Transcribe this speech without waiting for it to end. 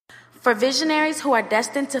For visionaries who are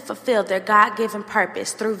destined to fulfill their God-given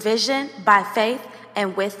purpose through vision, by faith,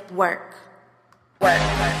 and with work. Work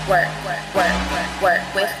with work.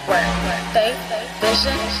 Faith,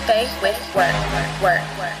 vision, faith with work. Work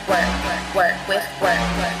with work.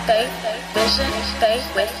 Faith, vision,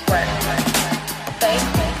 faith with work. Faith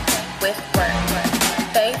with work.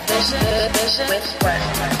 Faith, vision with work.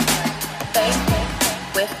 Faith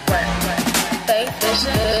with work. Faith,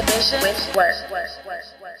 vision with work.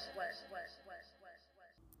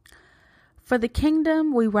 For the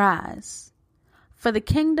kingdom we rise. For the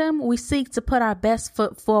kingdom we seek to put our best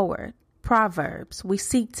foot forward. Proverbs, we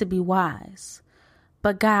seek to be wise.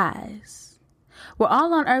 But guys, we're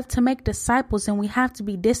all on earth to make disciples, and we have to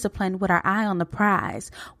be disciplined with our eye on the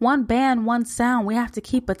prize. One band, one sound. We have to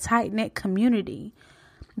keep a tight-knit community.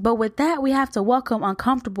 But with that, we have to welcome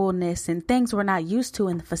uncomfortableness and things we're not used to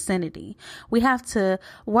in the vicinity. We have to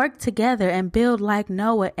work together and build like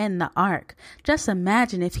Noah in the ark. Just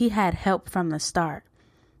imagine if he had help from the start.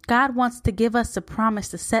 God wants to give us a promise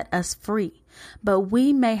to set us free, but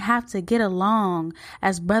we may have to get along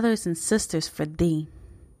as brothers and sisters for thee.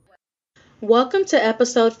 Welcome to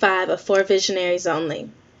episode 5 of For Visionaries Only.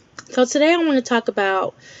 So today I want to talk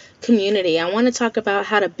about community. I want to talk about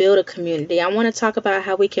how to build a community. I want to talk about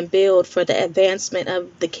how we can build for the advancement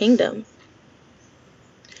of the kingdom.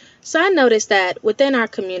 So I noticed that within our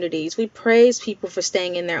communities, we praise people for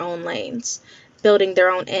staying in their own lanes, building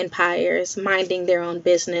their own empires, minding their own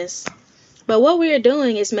business. But what we are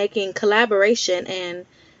doing is making collaboration and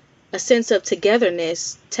a sense of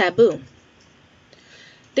togetherness taboo.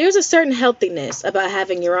 There's a certain healthiness about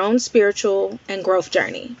having your own spiritual and growth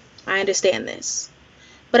journey. I understand this.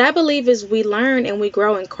 But I believe as we learn and we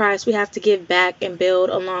grow in Christ, we have to give back and build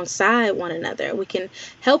alongside one another. We can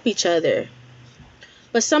help each other.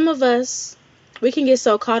 But some of us, we can get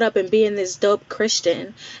so caught up in being this dope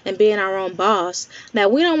Christian and being our own boss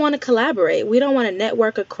that we don't want to collaborate. We don't want to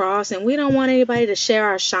network across, and we don't want anybody to share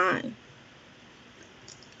our shine.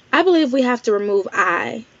 I believe we have to remove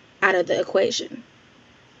I out of the equation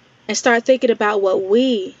and start thinking about what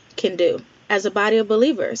we can do as a body of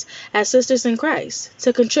believers, as sisters in Christ,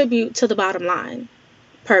 to contribute to the bottom line,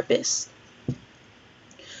 purpose.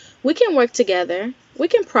 We can work together. We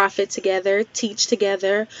can profit together, teach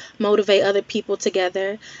together, motivate other people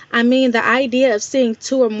together. I mean, the idea of seeing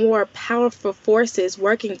 2 or more powerful forces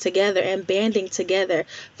working together and banding together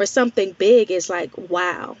for something big is like,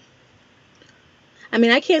 wow. I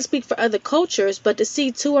mean, I can't speak for other cultures, but to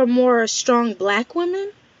see 2 or more strong black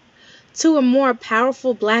women, 2 or more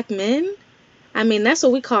powerful black men, I mean, that's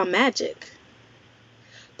what we call magic.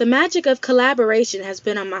 The magic of collaboration has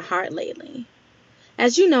been on my heart lately.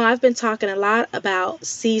 As you know, I've been talking a lot about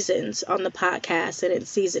seasons on the podcast and in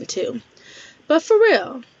season 2. But for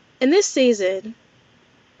real, in this season,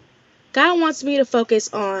 God wants me to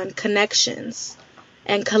focus on connections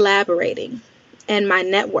and collaborating and my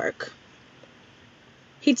network.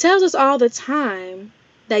 He tells us all the time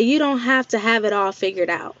that you don't have to have it all figured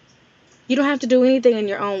out. You don't have to do anything in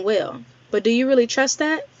your own will. But do you really trust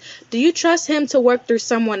that? Do you trust him to work through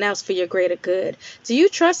someone else for your greater good? Do you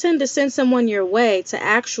trust him to send someone your way to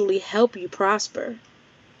actually help you prosper?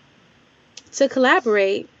 To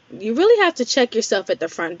collaborate, you really have to check yourself at the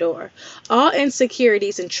front door. All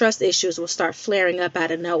insecurities and trust issues will start flaring up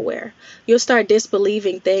out of nowhere. You'll start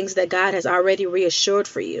disbelieving things that God has already reassured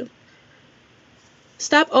for you.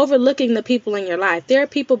 Stop overlooking the people in your life. There are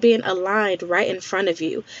people being aligned right in front of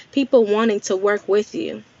you. People wanting to work with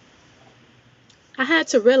you. I had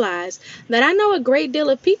to realize that I know a great deal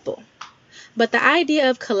of people, but the idea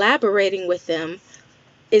of collaborating with them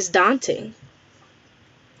is daunting.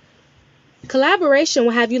 Collaboration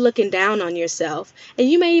will have you looking down on yourself, and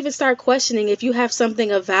you may even start questioning if you have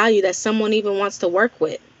something of value that someone even wants to work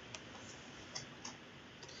with.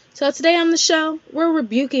 So today on the show, we're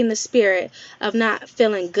rebuking the spirit of not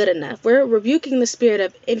feeling good enough. We're rebuking the spirit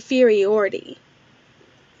of inferiority,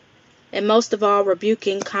 and most of all,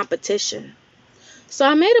 rebuking competition. So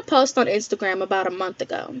I made a post on Instagram about a month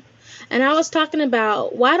ago, and I was talking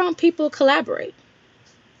about why don't people collaborate?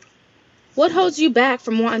 What holds you back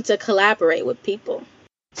from wanting to collaborate with people?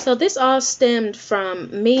 So this all stemmed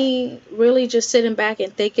from me really just sitting back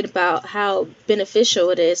and thinking about how beneficial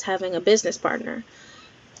it is having a business partner.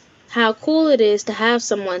 How cool it is to have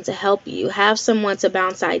someone to help you, have someone to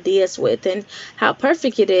bounce ideas with, and how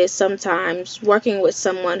perfect it is sometimes working with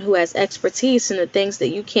someone who has expertise in the things that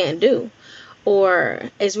you can't do, or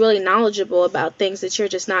is really knowledgeable about things that you're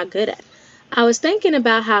just not good at. I was thinking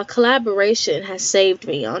about how collaboration has saved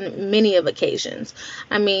me on many of occasions.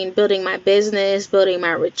 I mean, building my business, building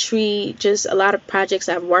my retreat, just a lot of projects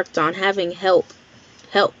I've worked on, having help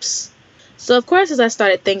helps. So, of course, as I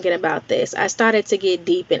started thinking about this, I started to get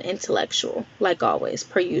deep and intellectual, like always,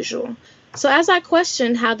 per usual. So, as I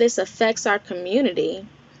questioned how this affects our community,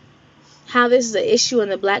 how this is an issue in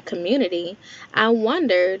the Black community, I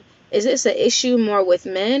wondered, is this an issue more with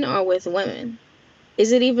men or with women?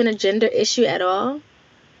 Is it even a gender issue at all?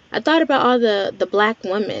 I thought about all the Black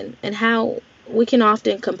women and how we can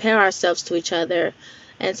often compare ourselves to each other,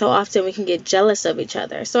 and so often we can get jealous of each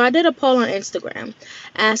other. So I did a poll on Instagram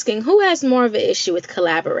asking who has more of an issue with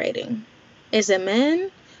collaborating. Is it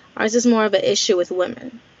men or is this more of an issue with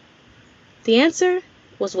women? The answer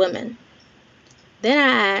was women. Then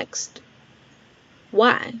I asked,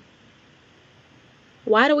 why?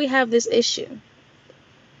 Why do we have this issue?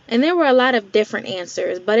 And there were a lot of different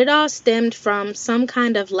answers, but it all stemmed from some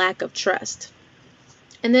kind of lack of trust.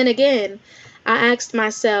 And then again, I asked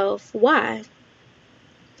myself, why?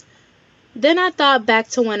 Then I thought back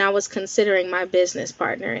to when I was considering my business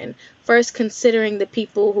partner and first considering the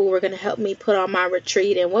people who were going to help me put on my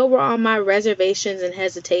retreat and what were all my reservations and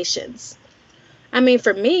hesitations. I mean,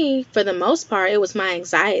 for me, for the most part, it was my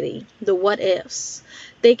anxiety, the what ifs,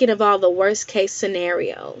 thinking of all the worst case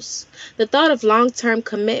scenarios. The thought of long-term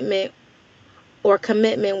commitment or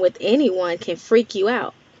commitment with anyone can freak you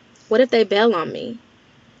out. What if they bail on me?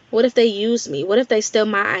 What if they use me? What if they steal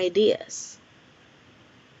my ideas?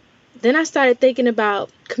 Then I started thinking about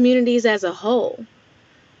communities as a whole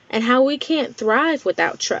and how we can't thrive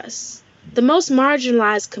without trust. The most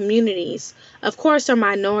marginalized communities, of course, are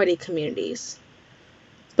minority communities.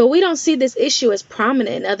 But we don't see this issue as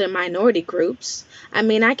prominent in other minority groups. I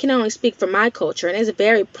mean, I can only speak for my culture, and it's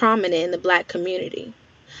very prominent in the Black community.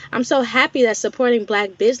 I'm so happy that supporting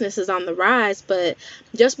Black business is on the rise, but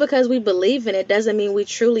just because we believe in it doesn't mean we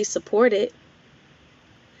truly support it.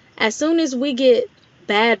 As soon as we get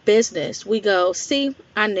bad business, we go, see,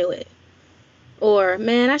 I knew it. Or,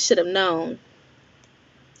 man, I should have known.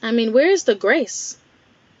 I mean, where is the grace?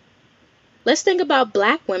 Let's think about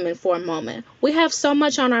Black women for a moment. We have so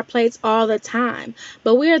much on our plates all the time,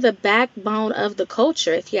 but we are the backbone of the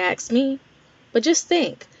culture, if you ask me. But just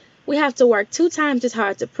think, we have to work 2 times as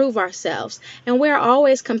hard to prove ourselves, and we are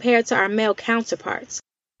always compared to our male counterparts.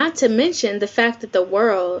 Not to mention the fact that the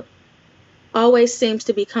world always seems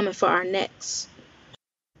to be coming for our necks.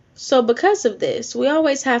 So because of this, we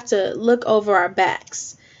always have to look over our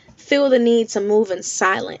backs, feel the need to move in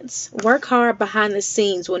silence, work hard behind the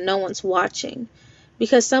scenes when no one's watching,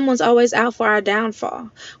 because someone's always out for our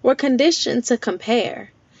downfall. We're conditioned to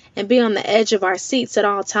compare and be on the edge of our seats at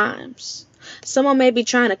all times. Someone may be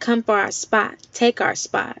trying to come for our spot, take our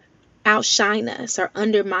spot, outshine us, or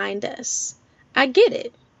undermine us. I get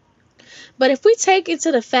it. But if we take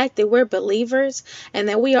into the fact that we're believers and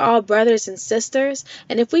that we are all brothers and sisters,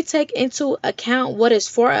 and if we take into account what is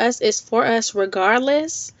for us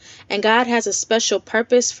regardless, and God has a special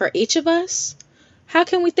purpose for each of us, how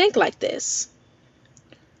can we think like this?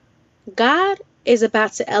 God is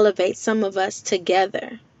about to elevate some of us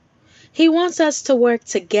together. He wants us to work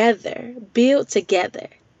together, build together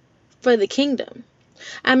for the kingdom.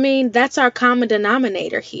 I mean, that's our common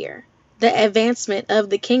denominator here, the advancement of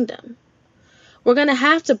the kingdom. We're going to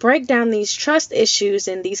have to break down these trust issues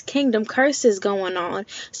and these kingdom curses going on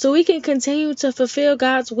so we can continue to fulfill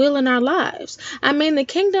God's will in our lives. I mean, the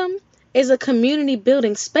kingdom is a community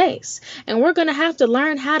building space, and we're going to have to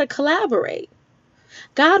learn how to collaborate.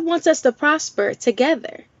 God wants us to prosper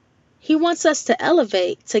together. He wants us to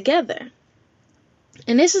elevate together.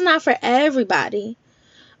 And this is not for everybody.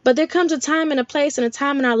 But there comes a time and a place and a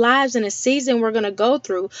time in our lives and a season we're going to go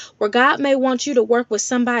through where God may want you to work with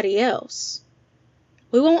somebody else.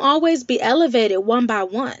 We won't always be elevated one by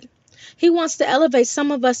one. He wants to elevate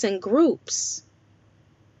some of us in groups.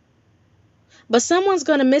 But someone's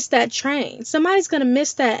going to miss that train. Somebody's going to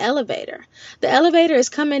miss that elevator. The elevator is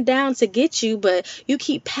coming down to get you, but you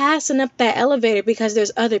keep passing up that elevator because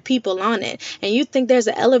there's other people on it. And you think there's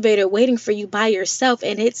an elevator waiting for you by yourself,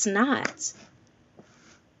 and it's not.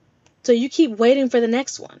 So you keep waiting for the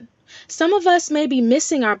next one. Some of us may be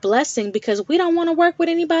missing our blessing because we don't want to work with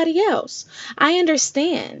anybody else. I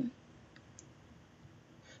understand.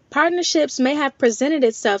 Partnerships may have presented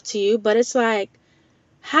itself to you, but it's like,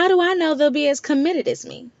 how do I know they'll be as committed as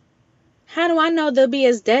me? How do I know they'll be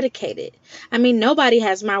as dedicated? I mean, nobody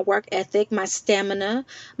has my work ethic, my stamina,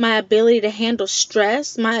 my ability to handle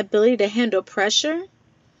stress, my ability to handle pressure.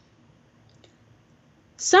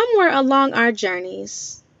 Somewhere along our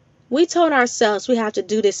journeys, we told ourselves we have to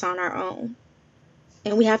do this on our own,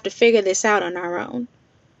 and we have to figure this out on our own.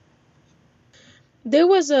 There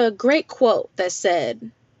was a great quote that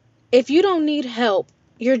said, if you don't need help,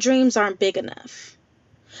 your dreams aren't big enough.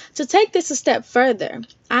 To take this a step further,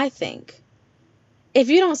 I think, if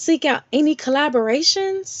you don't seek out any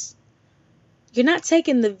collaborations, you're not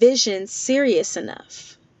taking the vision serious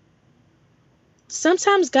enough.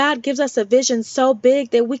 Sometimes God gives us a vision so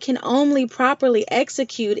big that we can only properly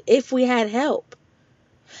execute if we had help.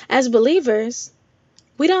 As believers,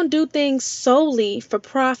 we don't do things solely for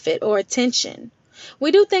profit or attention.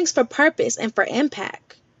 We do things for purpose and for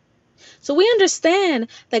impact. So we understand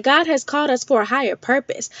that God has called us for a higher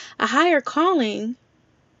purpose, a higher calling,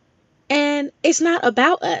 and it's not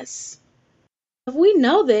about us. If we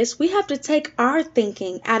know this, we have to take our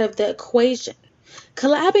thinking out of the equation.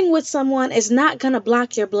 Collabing with someone is not going to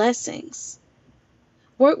block your blessings.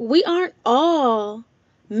 We aren't all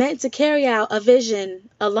meant to carry out a vision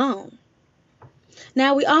alone.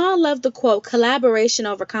 Now, we all love the quote, collaboration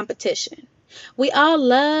over competition. We all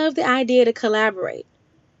love the idea to collaborate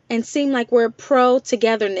and seem like we're pro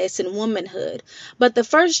togetherness and womanhood. But the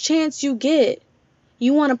first chance you get,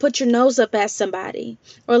 you want to put your nose up at somebody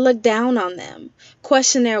or look down on them,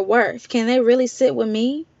 question their worth. Can they really sit with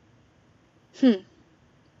me?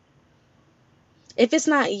 If it's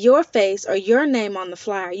not your face or your name on the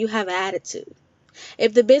flyer, you have an attitude.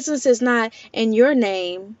 If the business is not in your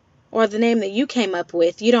name or the name that you came up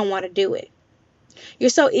with, you don't want to do it.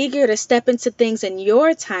 You're so eager to step into things in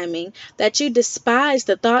your timing that you despise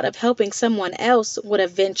the thought of helping someone else with a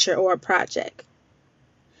venture or a project.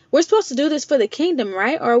 We're supposed to do this for the kingdom,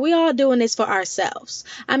 right? Or are we all doing this for ourselves?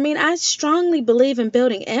 I mean, I strongly believe in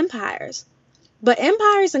building empires. But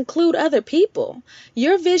empires include other people.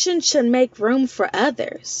 Your vision should make room for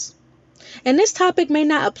others. And this topic may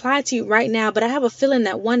not apply to you right now, but I have a feeling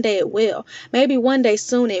that one day it will. Maybe one day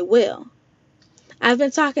soon it will. I've been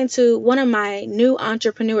talking to one of my new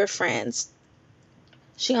entrepreneur friends.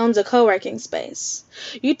 She owns a co-working space.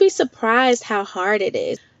 You'd be surprised how hard it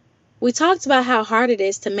is. We talked about how hard it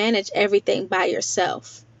is to manage everything by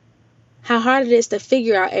yourself. How hard it is to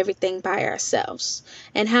figure out everything by ourselves,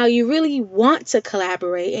 and how you really want to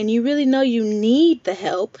collaborate and you really know you need the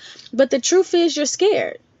help, but the truth is you're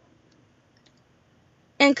scared.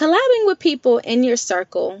 And collabing with people in your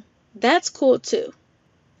circle, that's cool too.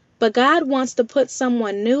 But God wants to put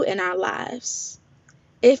someone new in our lives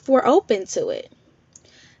if we're open to it.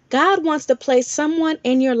 God wants to place someone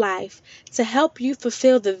in your life to help you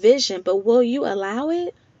fulfill the vision, but will you allow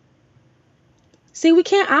it? See, we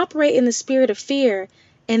can't operate in the spirit of fear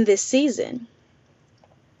in this season.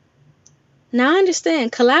 Now, I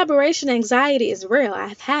understand collaboration anxiety is real.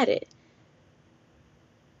 I've had it.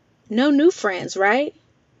 No new friends, right?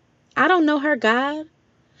 I don't know her God.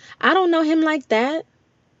 I don't know him like that.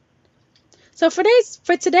 So for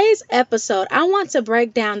today's episode, I want to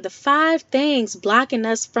break down the 5 things blocking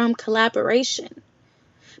us from collaboration.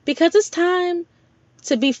 Because it's time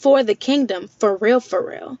to be for the kingdom, for real, for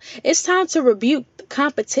real. It's time to rebuke the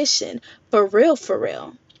competition, for real, for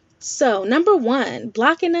real. So, number 1,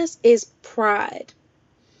 blocking us is pride.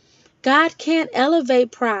 God can't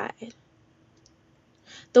elevate pride.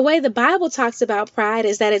 The way the Bible talks about pride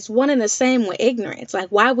is that it's one and the same with ignorance. Like,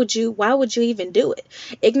 why would you even do it?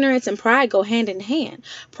 Ignorance and pride go hand in hand.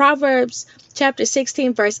 Proverbs chapter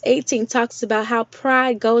 16, verse 18 talks about how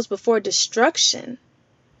pride goes before destruction.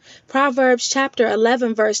 Proverbs chapter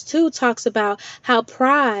 11 verse 2 talks about how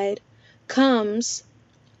pride comes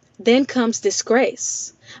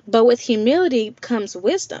disgrace, but with humility comes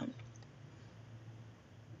wisdom.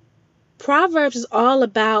 Proverbs is all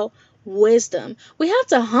about wisdom. We have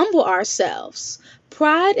to humble ourselves.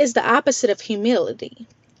 Pride is the opposite of humility.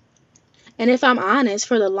 And if I'm honest,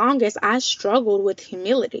 for the longest I struggled with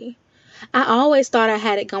humility. I always thought I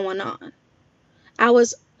had it going on. I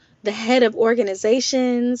was the head of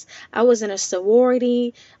organizations. I was in a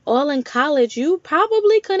sorority. All in college, you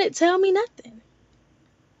probably couldn't tell me nothing.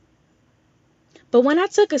 But when I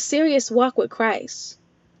took a serious walk with Christ,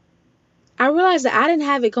 I realized that I didn't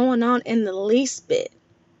have it going on in the least bit.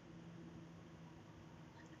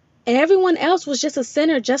 And everyone else was just a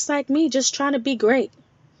sinner just like me, just trying to be great.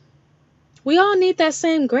 We all need that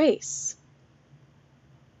same grace.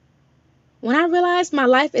 When I realized my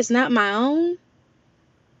life is not my own,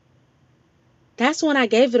 that's when I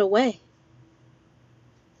gave it away.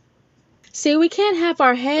 See, we can't have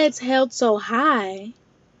our heads held so high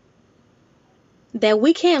that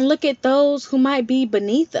we can't look at those who might be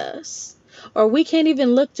beneath us, or we can't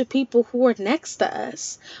even look to people who are next to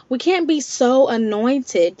us. We can't be so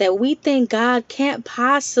anointed that we think God can't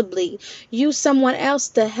possibly use someone else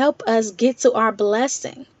to help us get to our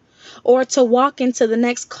blessing or to walk into the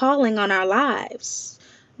next calling on our lives.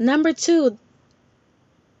 Number 2,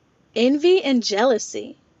 envy and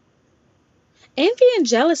jealousy. Envy and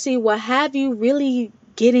jealousy will have you really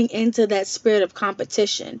getting into that spirit of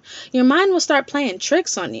competition. Your mind will start playing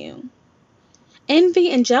tricks on you.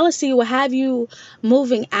 Envy and jealousy will have you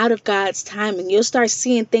moving out of God's timing. You'll start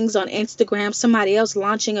seeing things on Instagram, somebody else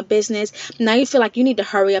launching a business. Now you feel like you need to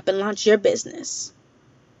hurry up and launch your business.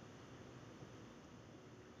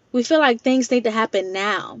 We feel like things need to happen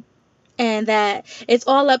now and that it's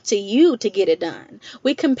all up to you to get it done.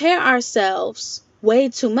 We compare ourselves way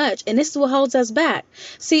too much, and this is what holds us back.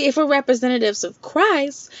 See, if we're representatives of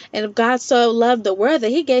Christ, and if God so loved the world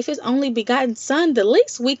that he gave his only begotten son, the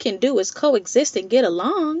least we can do is coexist and get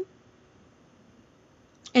along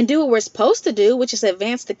and do what we're supposed to do, which is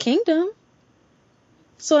advance the kingdom.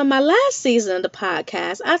 So in my last season of the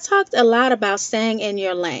podcast, I talked a lot about staying in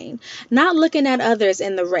your lane, not looking at others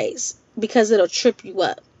in the race, because it'll trip you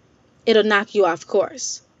up. It'll knock you off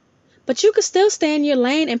course. But you can still stay in your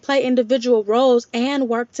lane and play individual roles and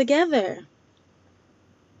work together.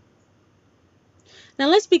 Now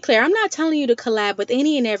let's be clear. I'm not telling you to collab with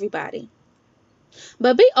any and everybody.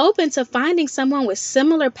 But be open to finding someone with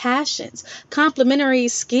similar passions, complementary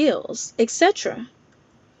skills, etc.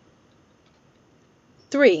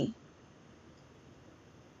 3.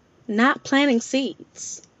 Not planting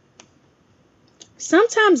seeds.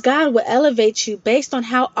 Sometimes God will elevate you based on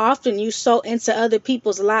how often you sow into other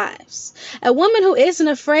people's lives. A woman who isn't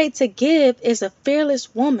afraid to give is a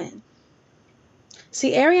fearless woman.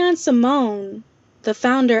 See, Ariane Simone, the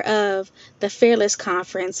founder of the Fearless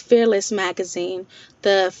Conference, Fearless Magazine,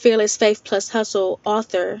 the Fearless Faith Plus Hustle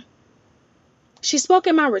author, she spoke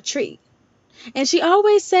at my retreat. And she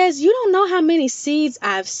always says, you don't know how many seeds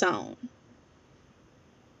I've sown.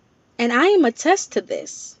 And I am attest to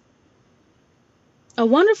this. A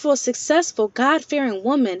wonderful, successful, God-fearing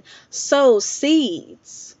woman sows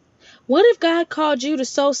seeds. What if God called you to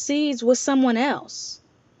sow seeds with someone else?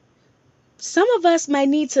 Some of us may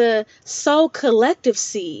need to sow collective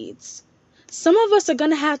seeds. Some of us are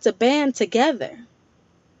going to have to band together.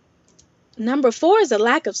 Number 4 is a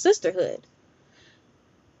lack of sisterhood.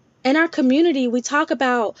 In our community, we talk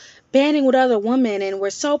about banding with other women and we're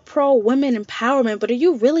so pro women empowerment, but are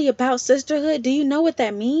you really about sisterhood? Do you know what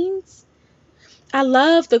that means? I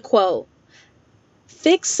love the quote,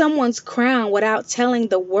 fix someone's crown without telling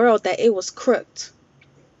the world that it was crooked.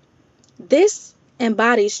 This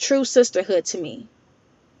embodies true sisterhood to me.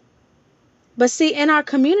 But see, in our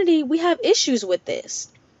community, we have issues with this.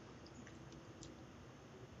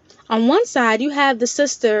 On one side, you have the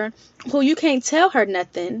sister who you can't tell her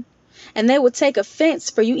nothing, and they would take offense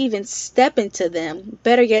for you even stepping to them,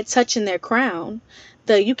 better yet touching their crown.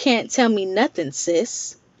 The you can't tell me nothing,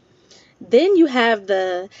 sis. Then you have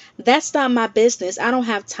the, that's not my business, I don't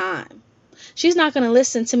have time. She's not going to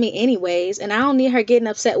listen to me anyways, and I don't need her getting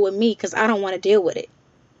upset with me because I don't want to deal with it,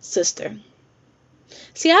 sister.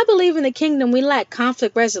 See, I believe in the kingdom we lack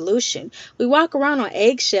conflict resolution. We walk around on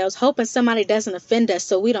eggshells hoping somebody doesn't offend us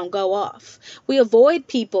so we don't go off. We avoid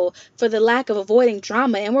people for the lack of avoiding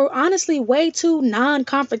drama, and we're honestly way too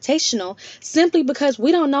non-confrontational simply because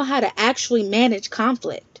we don't know how to actually manage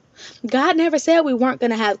conflict. God never said we weren't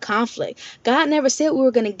going to have conflict. God never said we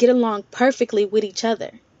were going to get along perfectly with each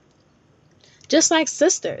other. Just like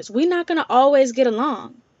sisters, we're not going to always get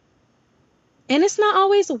along. And it's not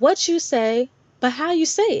always what you say, but how you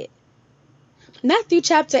say it. Matthew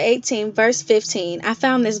chapter 18, verse 15. I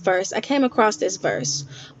found this verse. I came across this verse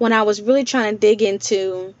when I was really trying to dig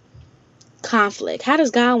into conflict. How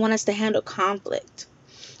does God want us to handle conflict?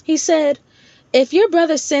 He said, if your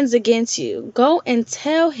brother sins against you, go and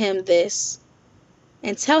tell him this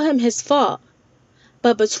and tell him his fault,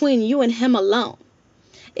 but between you and him alone.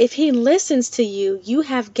 If he listens to you, you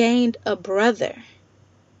have gained a brother.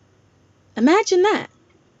 Imagine that.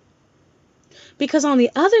 Because on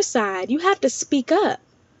the other side, you have to speak up.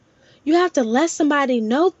 You have to let somebody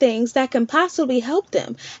know things that can possibly help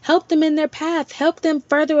them in their path, help them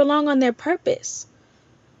further along on their purpose.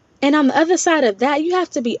 And on the other side of that, you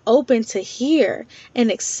have to be open to hear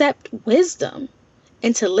and accept wisdom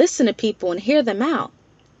and to listen to people and hear them out.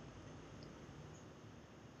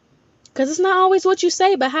 Because it's not always what you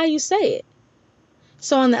say, but how you say it.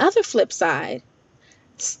 So on the other flip side,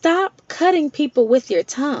 stop cutting people with your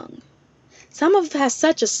tongue. Some of us have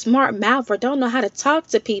such a smart mouth or don't know how to talk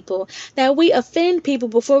to people that we offend people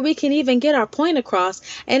before we can even get our point across.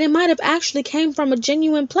 And it might have actually came from a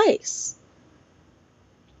genuine place.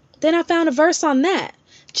 Then I found a verse on that.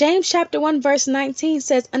 James chapter 1 verse 19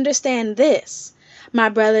 says, understand this, my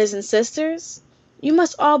brothers and sisters. You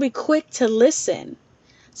must all be quick to listen,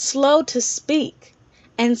 slow to speak,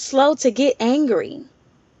 and slow to get angry.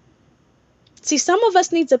 See, some of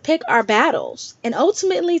us need to pick our battles and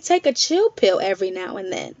ultimately take a chill pill every now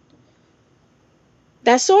and then.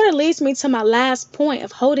 That sort of leads me to my last point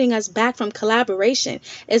of holding us back from collaboration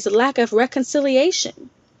is the lack of reconciliation.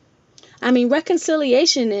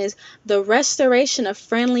 Reconciliation is the restoration of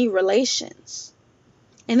friendly relations.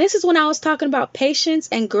 And this is when I was talking about patience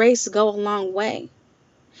and grace go a long way.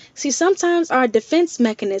 See, sometimes our defense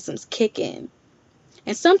mechanisms kick in.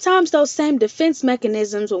 And sometimes those same defense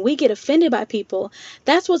mechanisms, when we get offended by people,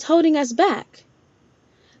 that's what's holding us back.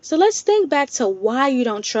 So let's think back to why you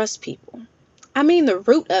don't trust people. The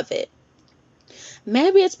root of it.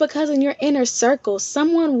 Maybe it's because in your inner circle,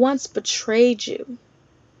 someone once betrayed you.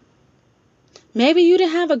 Maybe you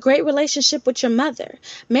didn't have a great relationship with your mother.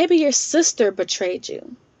 Maybe your sister betrayed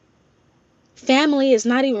you. Family is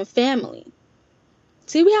not even family.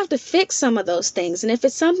 See, we have to fix some of those things. And if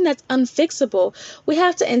it's something that's unfixable, we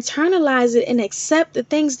have to internalize it and accept the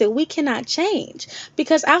things that we cannot change.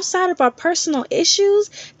 Because outside of our personal issues,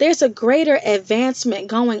 there's a greater advancement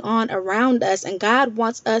going on around us. And God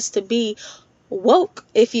wants us to be woke,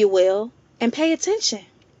 if you will, and pay attention.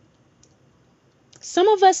 Some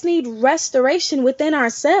of us need restoration within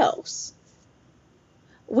ourselves.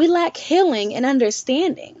 We lack healing and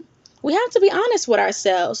understanding. We have to be honest with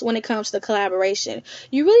ourselves when it comes to collaboration.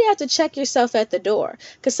 You really have to check yourself at the door,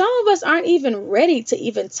 because some of us aren't even ready to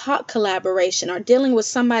even talk collaboration or dealing with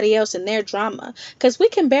somebody else and their drama, because we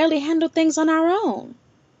can barely handle things on our own.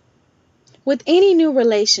 With any new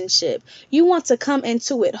relationship, you want to come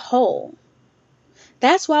into it whole.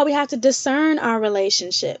 That's why we have to discern our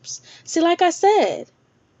relationships. See, like I said,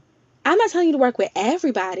 I'm not telling you to work with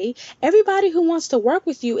everybody. Everybody who wants to work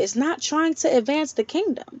with you is not trying to advance the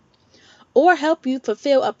kingdom or help you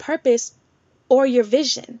fulfill a purpose or your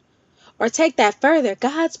vision, or take that further,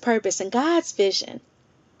 God's purpose and God's vision.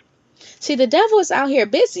 See, the devil is out here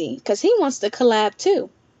busy because he wants to collab too.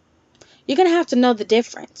 You're going to have to know the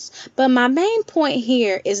difference. But my main point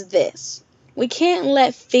here is this. We can't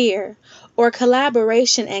let fear or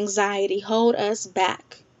collaboration anxiety hold us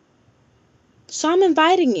back. So I'm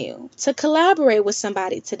inviting you to collaborate with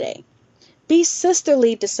somebody today. Be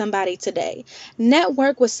sisterly to somebody today.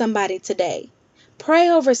 Network with somebody today. Pray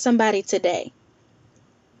over somebody today.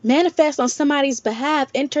 Manifest on somebody's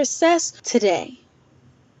behalf. Intercess today.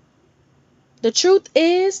 The truth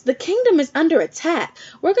is, the kingdom is under attack.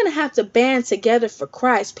 We're going to have to band together for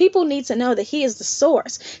Christ. People need to know that he is the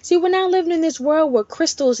source. See, we're now living in this world where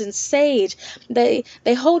crystals and sage, they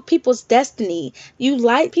hold people's destiny. You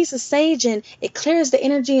light a piece of sage and it clears the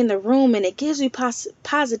energy in the room and it gives you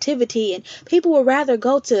positivity. And people would rather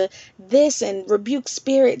go to this and rebuke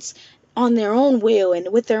spirits on their own will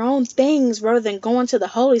and with their own things rather than going to the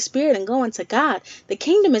Holy Spirit and going to God. The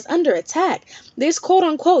kingdom is under attack. This quote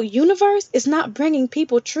unquote universe is not bringing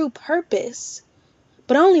people true purpose.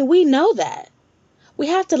 But only we know that. We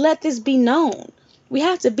have to let this be known. We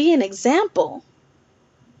have to be an example.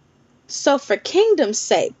 So for kingdom's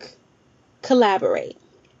sake, collaborate.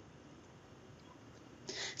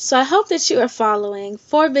 So I hope that you are following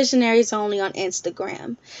 4 Visionaries Only on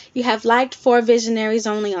Instagram. You have liked 4 Visionaries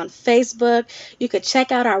Only on Facebook. You could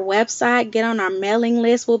check out our website, get on our mailing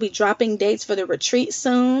list. We'll be dropping dates for the retreat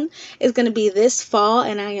soon. It's going to be this fall,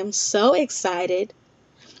 and I am so excited.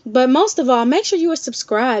 But most of all, make sure you are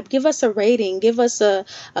subscribed. Give us a rating. Give us a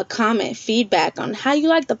comment, feedback on how you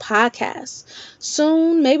like the podcast.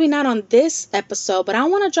 Soon, maybe not on this episode, but I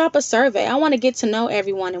want to drop a survey. I want to get to know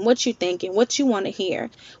everyone and what you think and what you want to hear,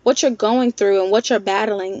 what you're going through and what you're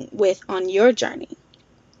battling with on your journey.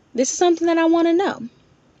 This is something that I want to know.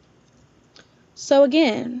 So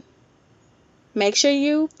again, make sure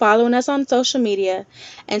you following us on social media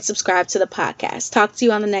and subscribe to the podcast. Talk to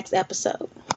you on the next episode.